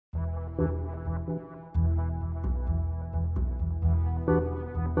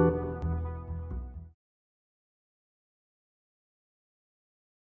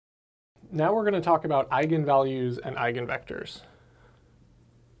Now we're going to talk about eigenvalues and eigenvectors.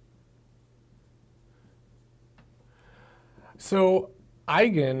 So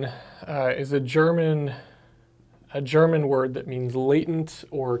eigen is a German word that means latent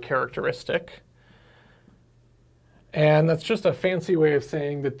or characteristic. And that's just a fancy way of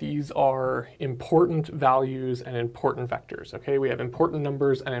saying that these are important values and important vectors. Okay, we have important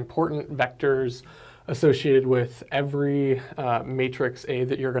numbers and important vectors associated with every matrix A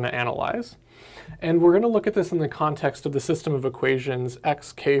that you're going to analyze. And we're going to look at this in the context of the system of equations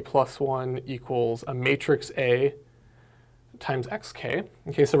xk plus 1 equals a matrix A times xk.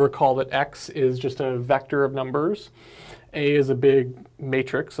 Okay, so recall that x is just a vector of numbers. A is a big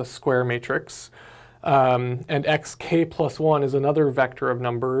matrix, a square matrix. And xk plus 1 is another vector of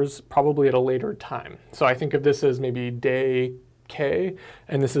numbers, probably at a later time. So I think of this as maybe day k,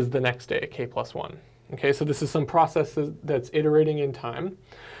 and this is the next day, k plus 1. Okay, so this is some process that's iterating in time.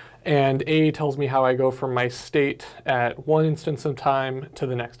 And A tells me how I go from my state at one instance of time to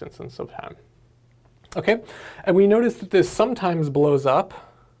the next instance of time. Okay, and we notice that this sometimes blows up.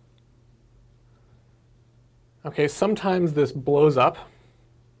 Okay, sometimes this blows up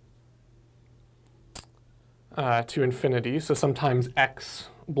to infinity. So sometimes x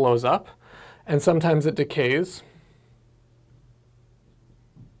blows up, and sometimes it decays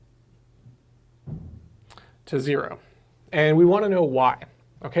to 0. And we want to know why.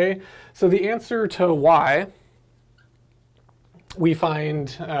 Okay, so the answer to why we find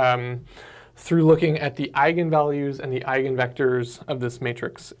through looking at the eigenvalues and the eigenvectors of this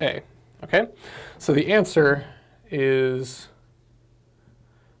matrix A. Okay, so the answer is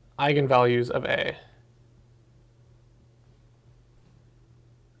eigenvalues of A.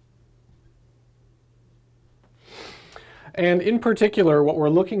 And in particular, what we're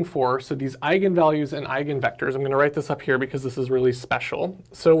looking for, so these eigenvalues and eigenvectors, I'm going to write this up here because this is really special.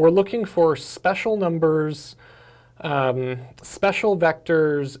 So we're looking for special numbers, special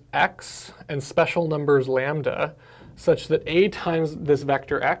vectors x and special numbers lambda, such that A times this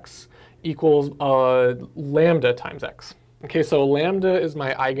vector x equals lambda times x. Okay, so lambda is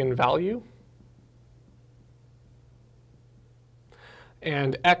my eigenvalue,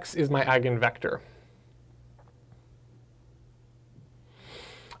 and x is my eigenvector.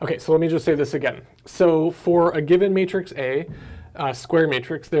 Okay, so let me just say this again. So for a given matrix A, square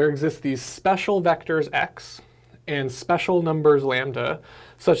matrix, there exist these special vectors x and special numbers lambda,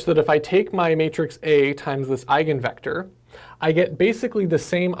 such that if I take my matrix A times this eigenvector, I get basically the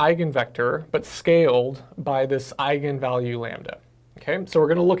same eigenvector, but scaled by this eigenvalue lambda. Okay, so we're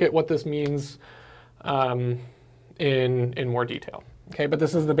going to look at what this means in more detail. Okay, but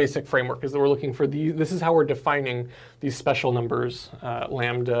this is the basic framework, is that we're looking for these. This is how we're defining these special numbers,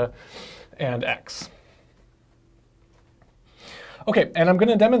 lambda and x. Okay, and I'm going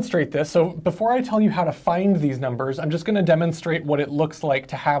to demonstrate this. So before I tell you how to find these numbers, I'm just going to demonstrate what it looks like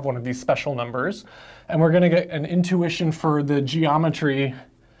to have one of these special numbers. And we're going to get an intuition for the geometry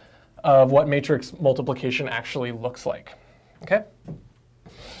of what matrix multiplication actually looks like. Okay?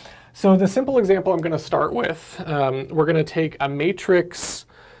 So the simple example I'm going to start with, we're going to take a matrix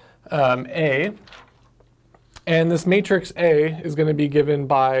A, and this matrix A is going to be given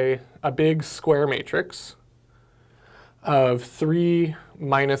by a big square matrix of 3,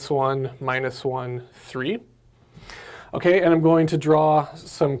 -1, -1, 3. Okay, and I'm going to draw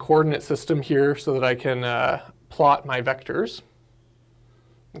some coordinate system here so that I can plot my vectors.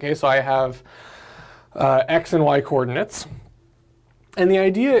 Okay, so I have x and y coordinates. And the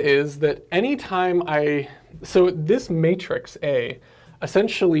idea is that anytime so this matrix A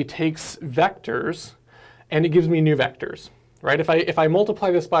essentially takes vectors and it gives me new vectors, right? If I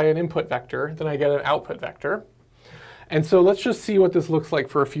multiply this by an input vector, then I get an output vector. And so let's just see what this looks like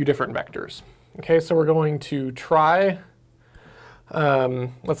for a few different vectors. Okay, so we're going to try,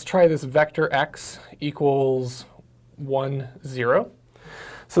 let's try this vector x equals 1, 0.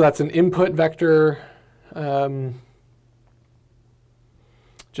 So that's an input vector,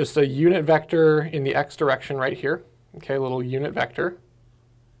 just a unit vector in the x direction right here. Okay, a little unit vector.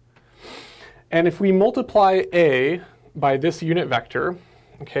 And if we multiply A by this unit vector,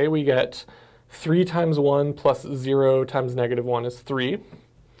 okay, we get 3 times 1 plus 0 times -1 is 3.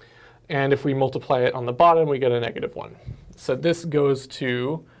 And if we multiply it on the bottom, we get a -1. So this goes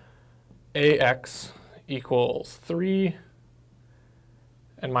to AX equals 3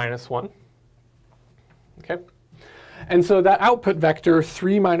 and -1. Okay. And so that output vector,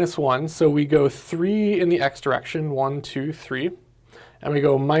 3 -1, so we go 3 in the x direction, 1, 2, 3. and we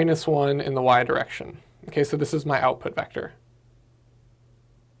go -1 in the y direction. Okay, so this is my output vector.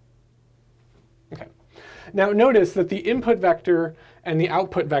 Okay. Now notice that the input vector and the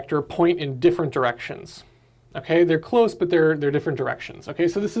output vector point in different directions. Okay, they're close, but they're different directions. Okay,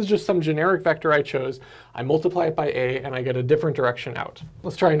 so this is just some generic vector I chose. I multiply it by a, and I get a different direction out.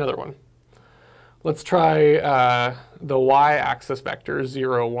 Let's try another one. Let's try the y-axis vector,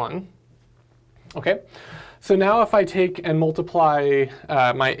 0, 1. Okay, so now if I take and multiply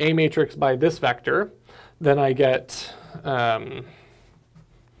my A matrix by this vector, then I get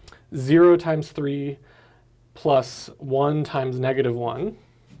 0 times 3 plus 1 times -1.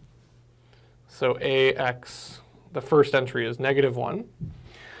 So AX, the first entry is -1.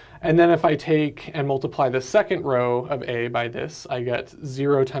 And then if I take and multiply the second row of A by this, I get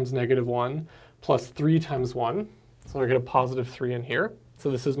 0 times -1 plus 3 times 1. So I get a positive 3 in here.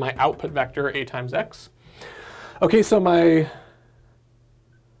 So this is my output vector, A times X. Okay, so my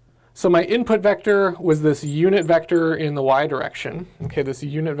input vector was this unit vector in the y direction. Okay, this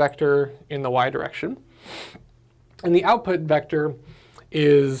unit vector in the y direction. And the output vector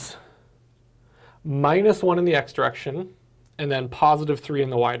is -1 in the x direction, and then positive 3 in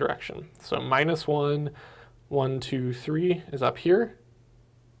the y direction. So -1, 1, 2, 3 is up here.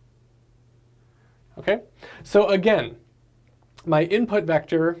 Okay, so again, my input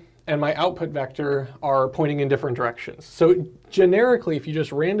vector and my output vector are pointing in different directions. So generically, if you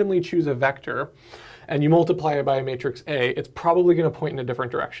just randomly choose a vector and you multiply it by a matrix A, it's probably going to point in a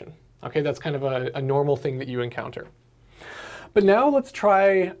different direction. Okay, that's kind of a normal thing that you encounter. But now let's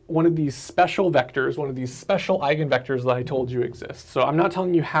try one of these special vectors, one of these special eigenvectors that I told you exist. So I'm not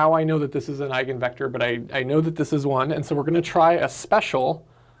telling you how I know that this is an eigenvector, but I know that this is one. And so we're going to try a special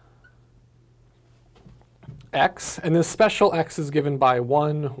x, and this special x is given by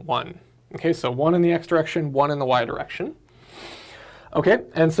 1, 1. Okay, so 1 in the x direction, 1 in the y direction. Okay,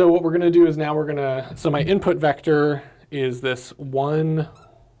 and so what we're going to do is now we're going to, so my input vector is this 1,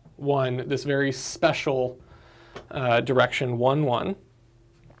 1, this very special direction 1, 1.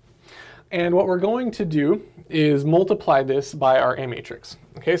 And what we're going to do is multiply this by our A matrix.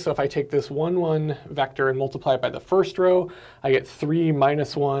 Okay, so if I take this 1, 1 vector and multiply it by the first row, I get 3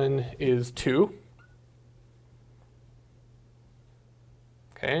 minus 1 is 2.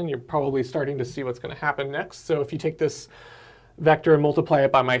 Okay, and you're probably starting to see what's going to happen next. So if you take this vector and multiply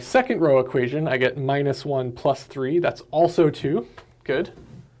it by my second row equation, I get -1 plus 3. That's also 2. Good.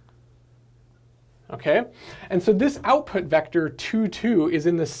 Okay, and so this output vector 2, 2 is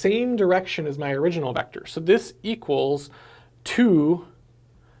in the same direction as my original vector. So this equals 2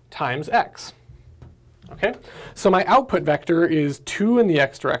 times x. Okay, so my output vector is 2 in the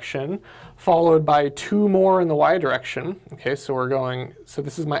x direction, followed by 2 more in the y direction. Okay, so we're going, so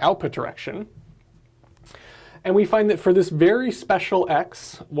this is my output direction. And we find that for this very special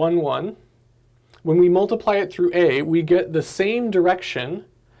x, 1, 1, when we multiply it through A, we get the same direction,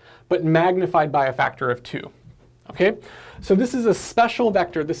 but magnified by a factor of 2. Okay, so this is a special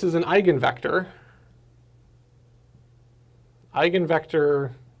vector. This is an eigenvector.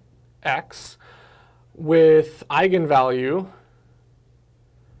 Eigenvector x with eigenvalue,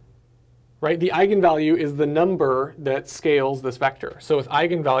 right? The eigenvalue is the number that scales this vector. So with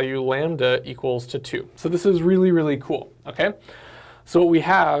eigenvalue, lambda equals to 2. So this is really, really cool, okay? So what we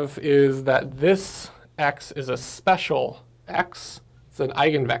have is that this x is a special x. It's an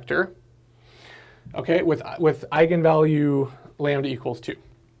eigenvector, okay, with eigenvalue lambda equals 2.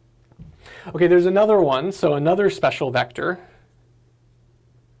 Okay, there's another one, so another special vector.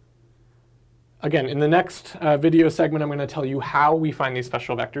 Again, in the next video segment, I'm going to tell you how we find these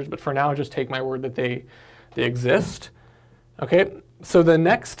special vectors, but for now, just take my word that they exist. Okay, so the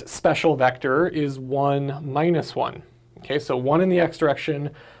next special vector is 1, minus 1. Okay, so 1 in the x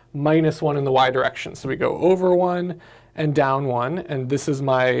direction, minus 1 in the y direction. So we go over 1 and down 1, and this is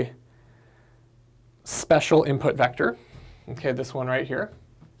my special input vector. Okay, this one right here.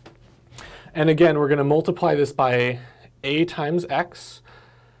 And again, we're going to multiply this by A times x.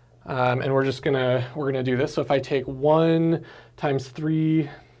 And we're gonna do this. So if I take 1 times 3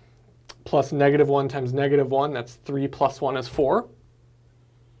 plus -1 times -1, that's 3 plus 1 is 4.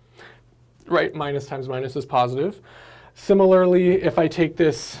 Right, minus times minus is positive. Similarly, if I take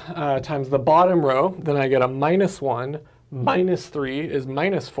this times the bottom row, then I get a -1 minus 3 is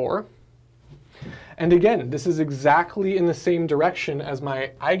 -4. And again, this is exactly in the same direction as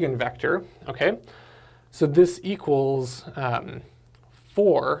my eigenvector. Okay, so this equals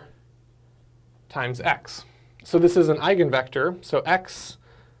 4 times x. So this is an eigenvector. So x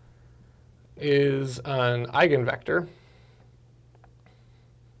is an eigenvector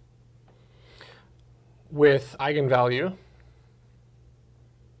with eigenvalue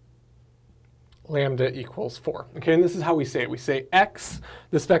lambda equals 4. Okay, and this is how we say it. We say x,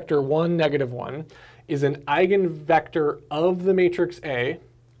 this vector 1, -1, is an eigenvector of the matrix A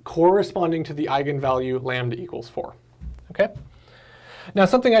corresponding to the eigenvalue lambda equals 4. Okay? Now,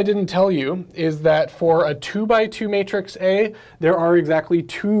 something I didn't tell you is that for a 2 by 2 matrix A, there are exactly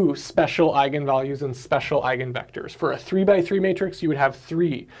 2 special eigenvalues and special eigenvectors. For a 3 by 3 matrix, you would have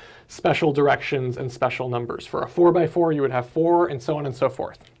 3 special directions and special numbers. For a 4 by 4, you would have 4, and so on and so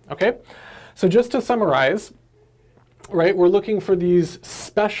forth. Okay? So just to summarize, right, we're looking for these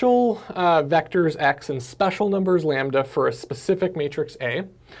special vectors x and special numbers lambda for a specific matrix A.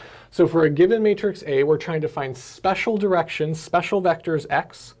 So for a given matrix A, we're trying to find special directions, special vectors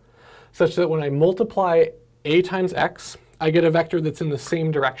x, such that when I multiply A times x, I get a vector that's in the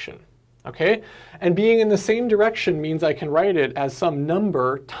same direction. Okay? And being in the same direction means I can write it as some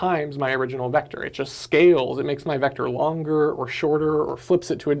number times my original vector. It just scales. It makes my vector longer or shorter or flips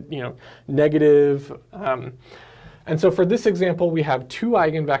it to a negative. And so for this example, we have 2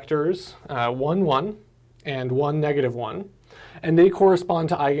 eigenvectors, 1, 1, and 1, -1. And they correspond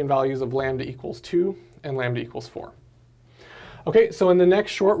to eigenvalues of lambda equals 2 and lambda equals 4. Okay, so in the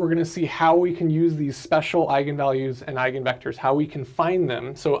next short, we're going to see how we can use these special eigenvalues and eigenvectors, how we can find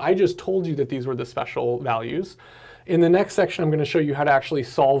them. So I just told you that these were the special values. In the next section, I'm going to show you how to actually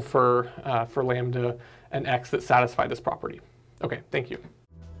solve for lambda and x that satisfy this property. Okay, thank you.